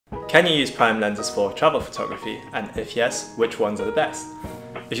Can you use prime lenses for travel photography? And if yes, which ones are the best?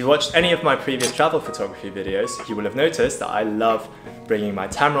 If you watched any of my previous travel photography videos, you will have noticed that I love bringing my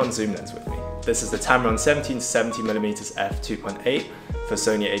Tamron zoom lens with me. This is the Tamron 17-70mm F2.8 for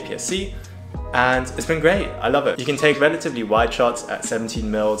Sony APSC, and it's been great. I love it. You can take relatively wide shots at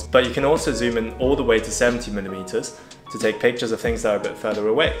 17mm, but you can also zoom in all the way to 70mm to take pictures of things that are a bit further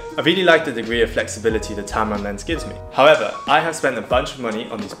away. I really like the degree of flexibility the Tamron lens gives me. However, I have spent a bunch of money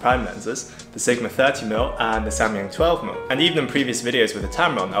on these prime lenses, the Sigma 30mm and the Samyang 12mm. And even in previous videos with the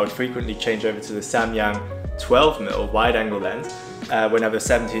Tamron, I would frequently change over to the Samyang 12mm wide-angle lens whenever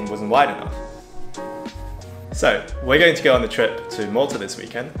 17 wasn't wide enough. So, we're going to go on the trip to Malta this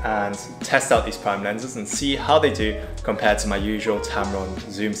weekend and test out these prime lenses and see how they do compared to my usual Tamron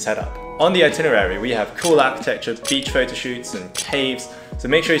zoom setup. On the itinerary, we have cool architecture, beach photo shoots and caves, so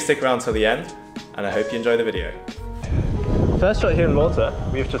make sure you stick around till the end, and I hope you enjoy the video. First shot here in Malta,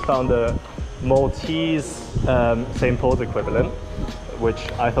 we've just found a Maltese St. Paul's equivalent,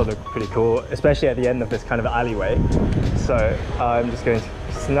 which I thought looked pretty cool, especially at the end of this kind of alleyway. So I'm just going to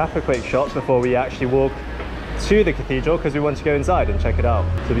snap a quick shot before we actually walk to the cathedral, because we want to go inside and check it out.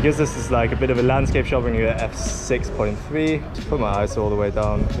 So because this is like a bit of a landscape shot, we're going to get f6.3. Just put my eyes all the way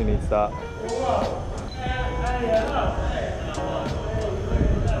down, who needs that?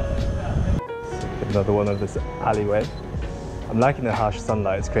 Another one of this alleyway. I'm liking the harsh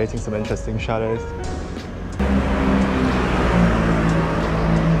sunlight, it's creating some interesting shadows.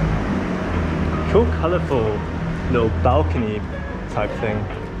 Cool, colourful little balcony type thing.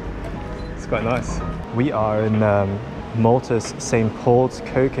 It's quite nice. We are in Malta's St. Paul's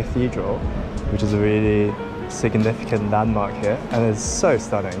Co-Cathedral, which is a really significant landmark here, and it's so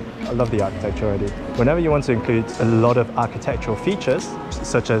stunning. I love the architecture already. Whenever you want to include a lot of architectural features,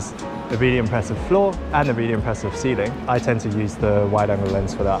 such as a really impressive floor and a really impressive ceiling, I tend to use the wide-angle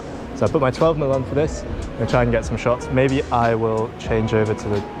lens for that. So I put my 12mm on for this. I'm gonna try and get some shots. Maybe I will change over to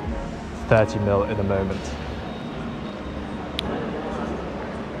the 30mm in a moment.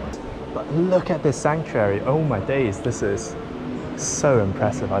 But look at this sanctuary. Oh my days, this is so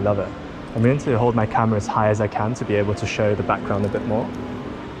impressive. I love it. I'm going to hold my camera as high as I can to be able to show the background a bit more.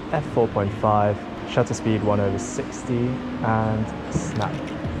 f4.5, shutter speed 1/60, and snap.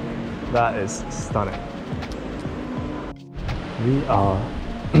 That is stunning. We are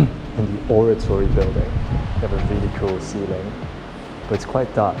in the oratory building. We have a really cool ceiling, but it's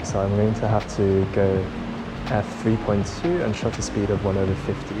quite dark, so I'm going to have to go f3.2 and shutter speed of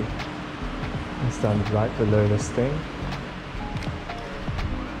 1/50. I stand right below this thing.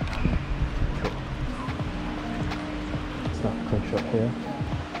 Cool. Snap a quick shot here.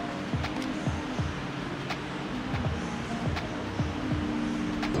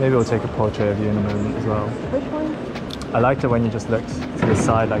 Maybe we'll take a portrait of you in a moment as well. Which one? I liked it when you just looked to the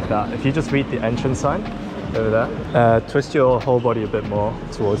side like that. If you just read the entrance sign over there, twist your whole body a bit more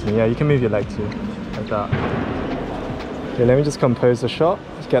towards me. Yeah, you can move your leg too, like that. Okay, let me just compose the shot.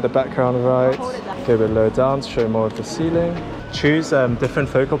 Just get the background right. Go a bit lower down to show more of the ceiling. Choose different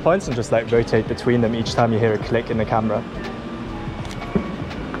focal points and just like rotate between them each time you hear a click in the camera.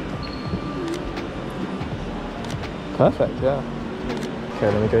 Perfect, yeah. Okay,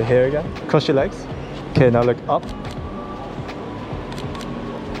 let me go here again. Cross your legs. Okay, now look up.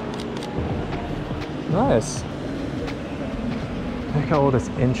 Nice. Look at all this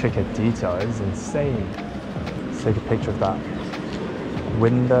intricate detail, it's insane. Let's take a picture of that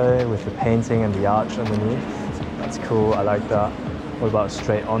window with the painting and the arch underneath. That's cool, I like that. What about a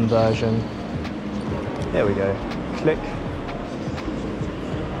straight on version? There we go. Click.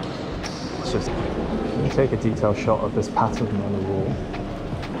 Let's just take a detailed shot of this pattern on the wall.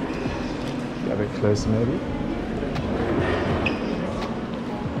 Get a bit closer maybe.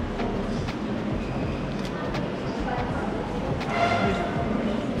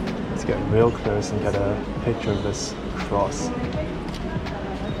 Let's get real close and get a picture of this cross.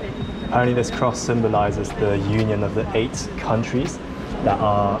 Apparently this cross symbolizes the union of the 8 countries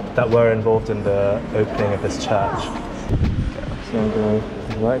that were involved in the opening of this church. Okay, so I'm going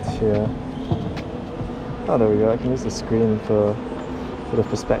to go right here. Oh, there we go. I can use the screen for a bit of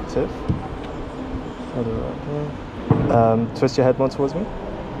perspective. Twist your head more towards me.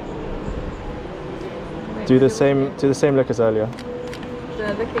 Do the same look as earlier.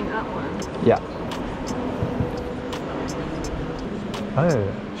 The looking up one? Yeah.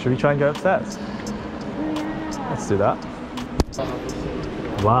 Oh, should we try and go upstairs? Yeah. Let's do that.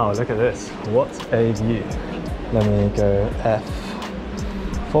 Wow, look at this. What a view. Let me go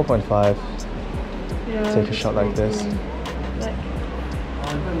f4.5. Yeah, take a shot like this.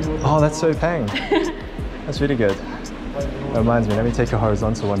 Oh, that's so paying. That's really good. That reminds me, let me take a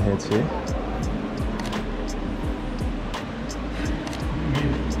horizontal one here too.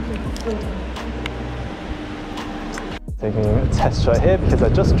 Taking a test shot here because I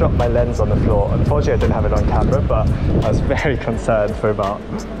just dropped my lens on the floor. Unfortunately, I didn't have it on camera, but I was very concerned for about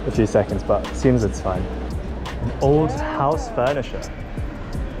a few seconds, but it seems it's fine. An old house furniture.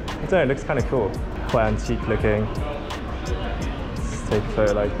 I don't know, it looks kind of cool. Quite antique looking. Let's take a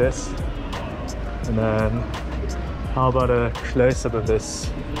photo like this. And then, how about a close-up of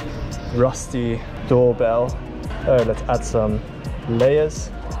this rusty doorbell? Oh, let's add some layers.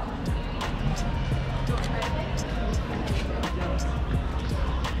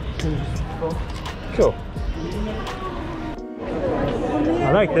 Cool.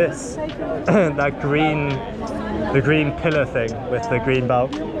 I like this. That the green pillar thing with the green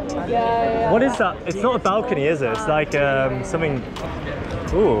balcony. Yeah. What is that? It's not a balcony, is it? It's like something.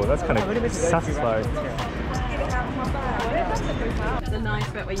 Ooh, that's kind of satisfying. The nice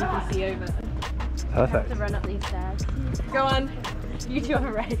bit where you can see over. Perfect. I have to run up these stairs. Go on. You do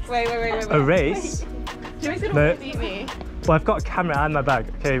a race. Wait. A race? Jimmy's gonna beat me. Well, I've got a camera and my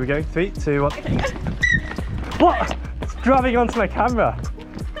bag. Okay, we go. 3, 2, 1. What? It's grabbing onto my camera.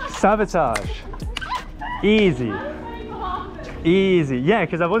 Sabotage. Easy. Easy. Yeah,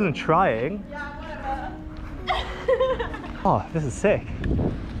 because I wasn't trying. Oh, this is sick.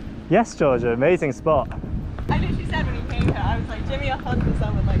 Yes, Georgia, amazing spot. I literally said when he came here, I was like, Jimmy,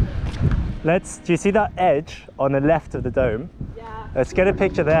 100% would like this. Do you see that edge on the left of the dome? Yeah. Let's get a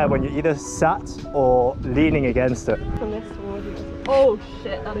picture there when you're either sat or leaning against it. From this towards you. Oh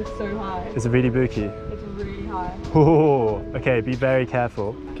shit, that is so high. It's really booky. It's really high. Oh, okay, be very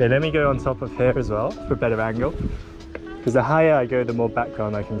careful. Okay, let me go on top of here as well for a better angle. Because the higher I go, the more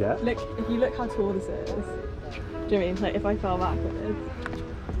background I can get. Look, if you look how tall this is. Jimmy, like if I fell backwards.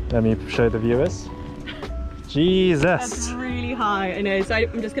 Let me show the viewers. Jesus. That's really high, I know, so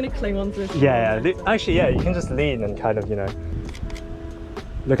I'm just going to cling onto this. Yeah. Actually, yeah, you can just lean and kind of, you know.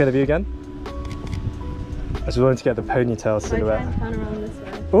 Look at the view again. I just wanted to get the ponytail silhouette. Can I try and turn around this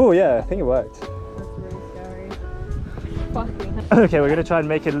way? Oh yeah, I think it worked. That's really scary. Fucking hell. Okay, we're going to try and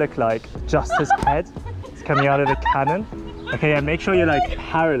make it look like just his head is coming out of the cannon. Okay, yeah, make sure you're like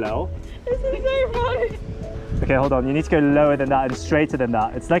parallel. This is so high. Okay, hold on. You need to go lower than that and straighter than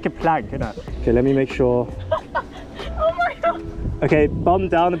that. It's like a plank, isn't it? Okay, let me make sure. Oh my god. Okay, bum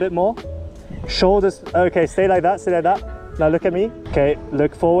down a bit more. Shoulders. Okay, stay like that. Stay like that. Now look at me. Okay,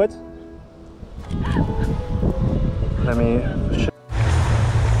 look forward. Let me.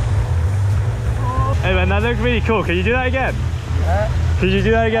 Hey man, that looked really cool. Can you do that again? Can you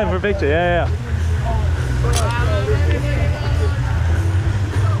do that again for a picture? Yeah.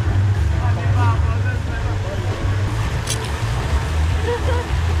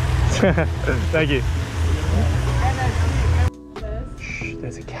 Thank you. Shh,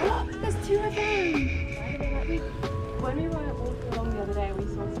 there's a cat. There's 2 of them. When we were walking along the other day, we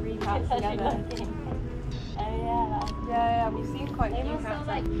saw 3 cats together. Oh yeah, we've seen quite a few cats.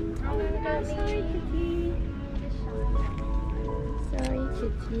 Like, oh my god, sorry kitty. Sorry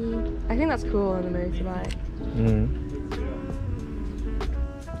kitty. I think that's cool on the motorbike.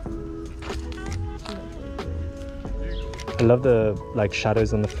 I love the like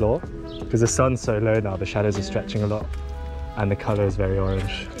shadows on the floor because the sun's so low now. The shadows are stretching a lot, and the color is very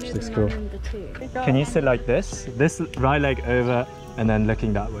orange, which looks cool. Can you sit like this? This right leg over, and then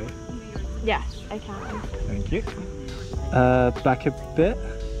looking that way. Yes, I can. Thank you. Back a bit.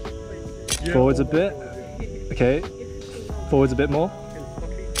 Forwards a bit. Okay. Forwards a bit more.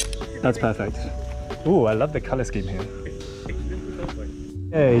 That's perfect. Ooh, I love the color scheme here.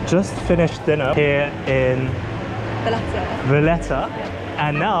 Okay, just finished dinner here in Valletta,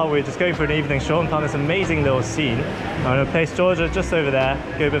 and now we're just going for an evening stroll and found this amazing little scene. I'm going to place Georgia just over there,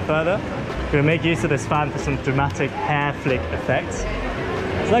 go a bit further. We're going to make use of this fan for some dramatic hair flick effects.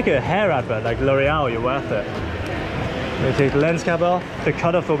 It's like a hair advert, like L'Oreal, you're worth it. We take the lens cap off. The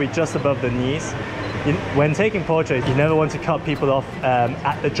cutoff will be just above the knees. When taking portraits, you never want to cut people off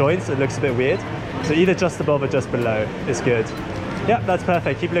at the joints. It looks a bit weird. So either just above or just below is good. Yep, that's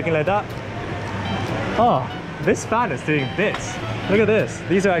perfect. Keep looking like that. Oh, this fan is doing bits. Look at this.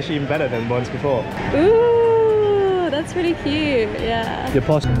 These are actually even better than ones before. Ooh, that's really cute. Yeah. Your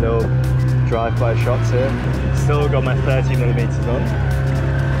posh little drive-by shots here. Still got my 30mm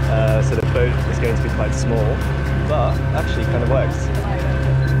on. So the boat is going to be quite small, but actually kind of works.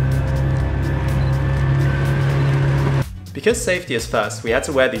 Because safety is first, we had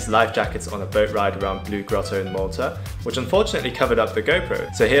to wear these life jackets on a boat ride around Blue Grotto in Malta, which unfortunately covered up the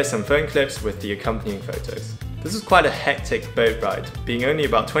GoPro. So here's some phone clips with the accompanying photos. This was quite a hectic boat ride, being only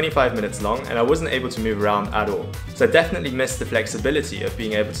about 25 minutes long, and I wasn't able to move around at all. So I definitely missed the flexibility of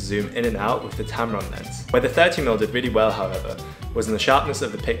being able to zoom in and out with the Tamron lens. Where the 30mm did really well, however, was in the sharpness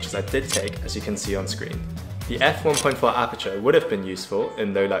of the pictures I did take, as you can see on screen. The f1.4 aperture would have been useful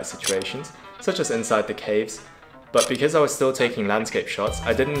in low light situations, such as inside the caves, but because I was still taking landscape shots,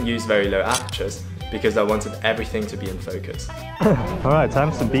 I didn't use very low apertures because I wanted everything to be in focus. Alright,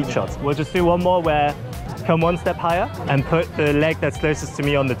 time for some beach shots. We'll just do one more where come one step higher and put the leg that's closest to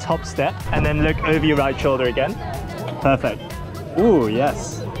me on the top step and then look over your right shoulder again. Perfect. Ooh,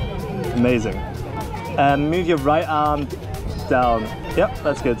 yes. Amazing. Move your right arm down. Yep,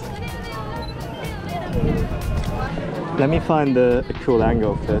 that's good. Let me find a cool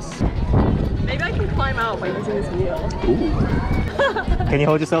angle for this. Maybe I can climb out by using this wheel. Ooh. Can you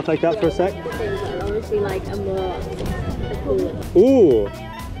hold yourself like that for a sec? Obviously, like a more cool. Ooh.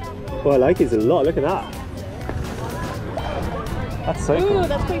 Oh, I like these a lot. Look at that. That's so cool. Ooh,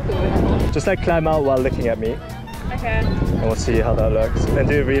 that's pretty cool. Just like climb out while looking at me. Okay. And we'll see how that looks. And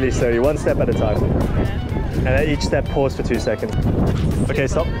do it really slowly, one step at a time. Okay. And at each step, pause for 2 seconds. Okay,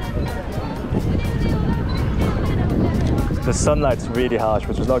 stop. The sunlight's really harsh,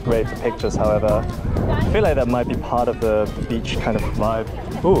 which is not great for pictures, however. I feel like that might be part of the beach kind of vibe.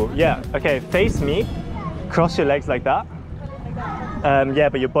 Ooh, yeah. Okay, face me. Cross your legs like that. Yeah,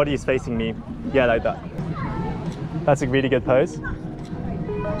 but your body is facing me. Yeah, like that. That's a really good pose.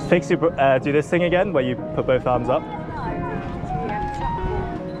 Fix your, do this thing again, where you put both arms up.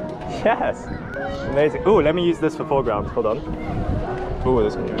 Yes. Amazing. Ooh, let me use this for foreground. Hold on. Ooh,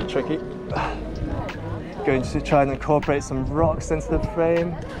 this is going to be tricky. Going to try and incorporate some rocks into the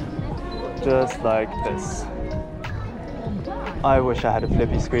frame, just like this. I wish I had a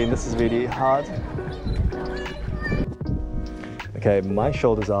flippy screen. This is really hard. Okay, my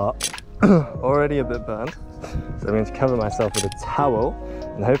shoulders are already a bit burned, so I'm going to cover myself with a towel,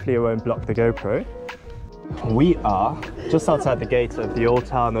 and hopefully it won't block the GoPro. We are just outside the gate of the old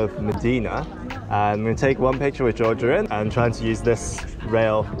town of Medina, and I'm going to take one picture with Georgia in and trying to use this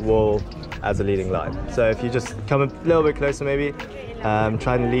rail wall as a leading line. So if you just come a little bit closer maybe,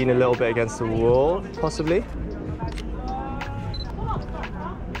 try and lean a little bit against the wall, possibly.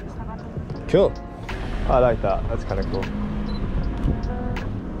 Cool. I like that, that's kind of cool.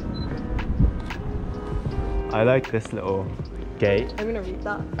 I like this little gate. I'm gonna read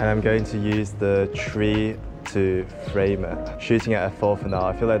that. And I'm going to use the tree to frame it. Shooting at f4 for now,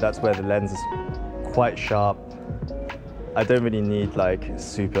 I feel like that's where the lens is quite sharp. I don't really need like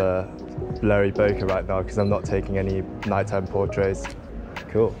super blurry bokeh right now because I'm not taking any nighttime portraits.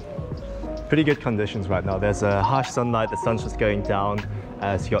 Cool. Pretty good conditions right now. There's a harsh sunlight, the sun's just going down,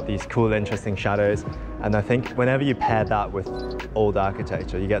 so you got these cool, interesting shadows. And I think whenever you pair that with old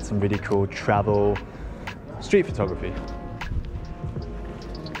architecture, you get some really cool travel, street photography.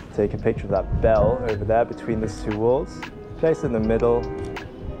 Take a picture of that bell over there between these two walls. Place it in the middle.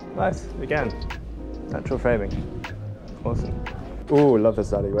 Nice, again, natural framing. Awesome. Ooh, love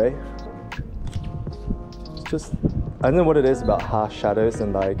this alleyway. It's just, I don't know what it is about harsh shadows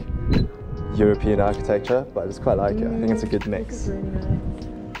and like European architecture, but I just quite like it. I think it's a good mix. Really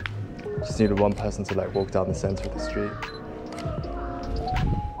nice. Just needed one person to like walk down the center of the street.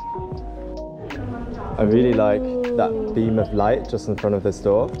 I really like that beam of light just in front of this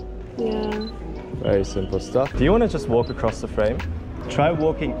door. Yeah. Very simple stuff. Do you want to just walk across the frame? Try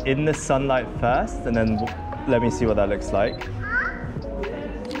walking in the sunlight first and then let me see what that looks like.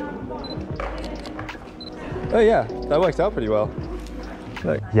 Oh yeah, that worked out pretty well.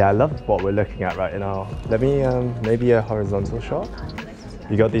 Look. Yeah, I love what we're looking at right now. Let me, maybe a horizontal shot.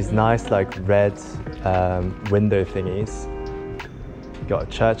 You got these nice like red window thingies. You got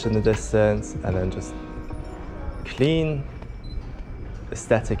a church in the distance and then just clean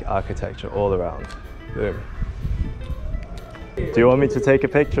aesthetic architecture all around. Boom. Do you want me to take a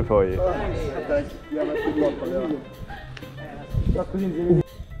picture for you?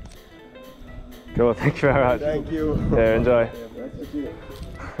 Cool, thank you very much. Thank you. Here, enjoy.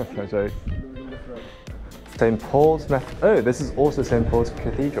 No joke. St. Paul's Method. Oh, this is also St. Paul's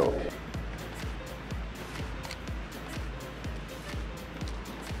Cathedral.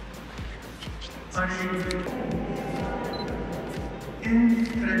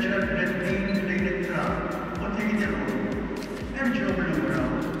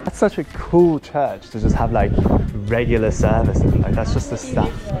 That's such a cool church to just have like regular service and like that's just the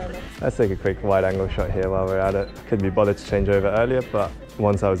stuff. Let's take a quick wide angle shot here while we're at it. Couldn't be bothered to change over earlier, but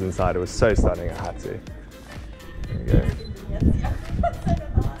once I was inside it was so stunning I had to. There we go.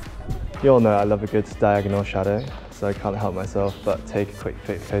 You all know I love a good diagonal shadow, so I can't help myself but take a quick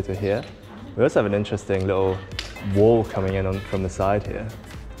photo here. We also have an interesting little wall coming in from the side here,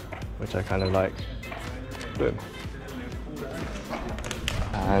 which I kind of like. Boom.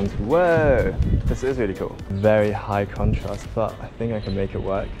 And whoa, this is really cool. Very high contrast, but I think I can make it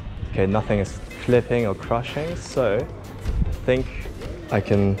work. Okay, nothing is clipping or crushing, so I think I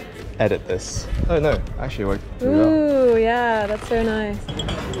can edit this. Oh no, actually it worked. Ooh, yeah, that's so nice.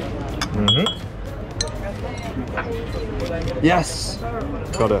 Yes!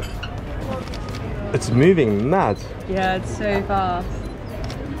 Got it. It's moving mad. Yeah, it's so fast.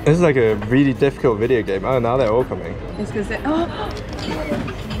 This is like a really difficult video game. Oh, now they're all coming. It's because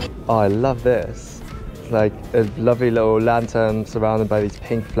Oh, I love this. It's like a lovely little lantern surrounded by these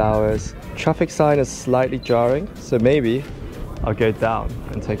pink flowers. Traffic sign is slightly jarring, so maybe I'll go down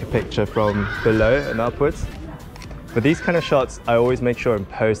and take a picture from below and upwards. For these kind of shots, I always make sure in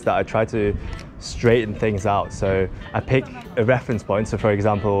post that I try to straighten things out. So I pick a reference point, so for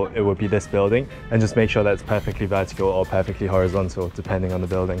example, it would be this building, and just make sure that it's perfectly vertical or perfectly horizontal, depending on the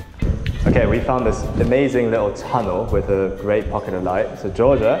building. Okay, we found this amazing little tunnel with a great pocket of light. So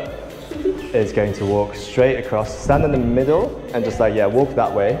Georgia is going to walk straight across, stand in the middle, and just like, yeah, walk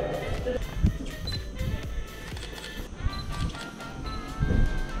that way.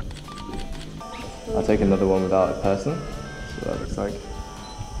 I'll take another one without a person. So that looks like.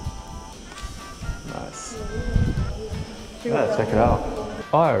 Nice. Yeah, check it out.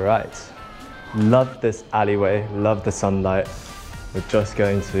 All right. Love this alleyway, love the sunlight. We're just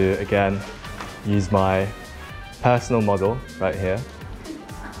going to, again, use my personal model right here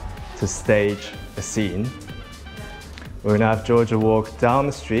to stage a scene. We're gonna have Georgia walk down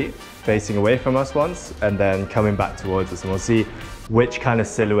the street, facing away from us once, and then coming back towards us, and we'll see which kind of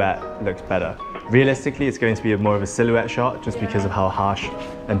silhouette looks better. Realistically, it's going to be more of a silhouette shot just because of how harsh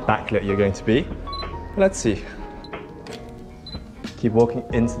and backlit you're going to be. Let's see. Keep walking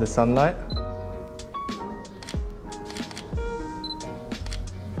into the sunlight.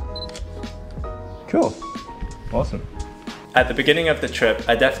 Cool. Awesome. At the beginning of the trip,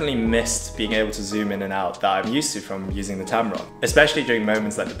 I definitely missed being able to zoom in and out that I'm used to from using the Tamron, especially during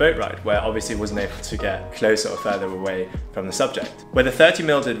moments like the boat ride, where obviously wasn't able to get closer or further away from the subject. Where the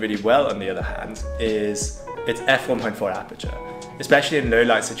 30mm did really well, on the other hand, is its f1.4 aperture, especially in low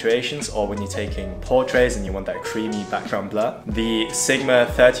light situations or when you're taking portraits and you want that creamy background blur. The Sigma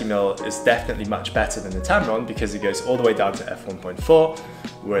 30mm is definitely much better than the Tamron because it goes all the way down to f1.4,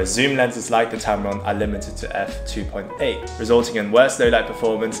 whereas zoom lenses like the Tamron are limited to f2.8, resulting in worse low light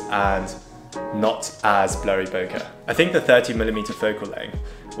performance and not as blurry bokeh. I think the 30mm focal length,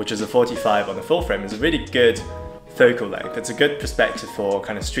 which is a 45 on the full frame, is a really good focal length. It's a good perspective for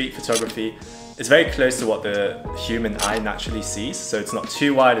kind of street photography. It's very close to what the human eye naturally sees, so it's not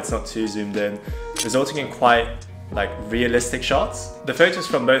too wide, it's not too zoomed in, resulting in quite like realistic shots. The photos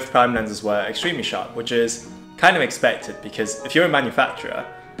from both prime lenses were extremely sharp, which is kind of expected because if you're a manufacturer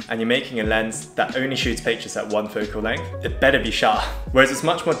and you're making a lens that only shoots pictures at one focal length, it better be sharp. Whereas it's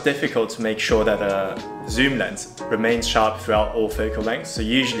much more difficult to make sure that a zoom lens remains sharp throughout all focal lengths. So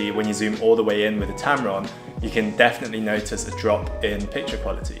usually when you zoom all the way in with a Tamron, you can definitely notice a drop in picture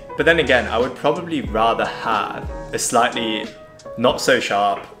quality. But then again, I would probably rather have a slightly not so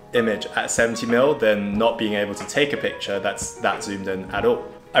sharp image at 70mm than not being able to take a picture that's that zoomed in at all.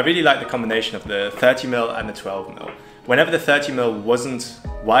 I really like the combination of the 30mm and the 12mm. Whenever the 30mm wasn't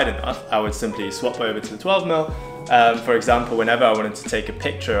wide enough, I would simply swap over to the 12mm. For example, whenever I wanted to take a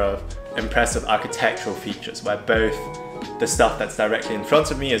picture of impressive architectural features where both the stuff that's directly in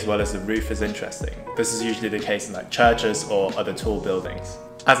front of me as well as the roof is interesting. This is usually the case in like churches or other tall buildings.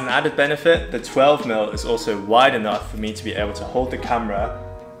 As an added benefit, the 12mm is also wide enough for me to be able to hold the camera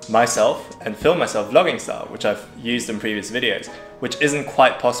myself and film myself vlogging style, which I've used in previous videos, which isn't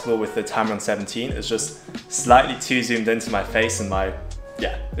quite possible with the Tamron 17. It's just slightly too zoomed into my face and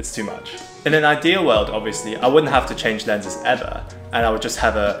it's too much. In an ideal world, obviously, I wouldn't have to change lenses ever, and I would just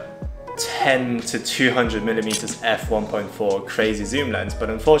have a 10 to 200mm f1.4 crazy zoom lens, but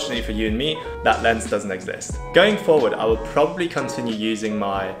unfortunately for you and me, that lens doesn't exist. Going forward, I will probably continue using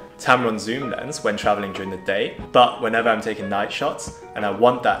my Tamron zoom lens when traveling during the day, but whenever I'm taking night shots and I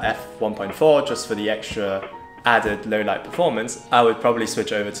want that f1.4 just for the extra added low light performance, I would probably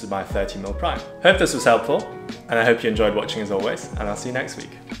switch over to my 30mm prime. Hope this was helpful, and I hope you enjoyed watching as always, and I'll see you next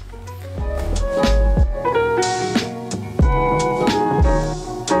week.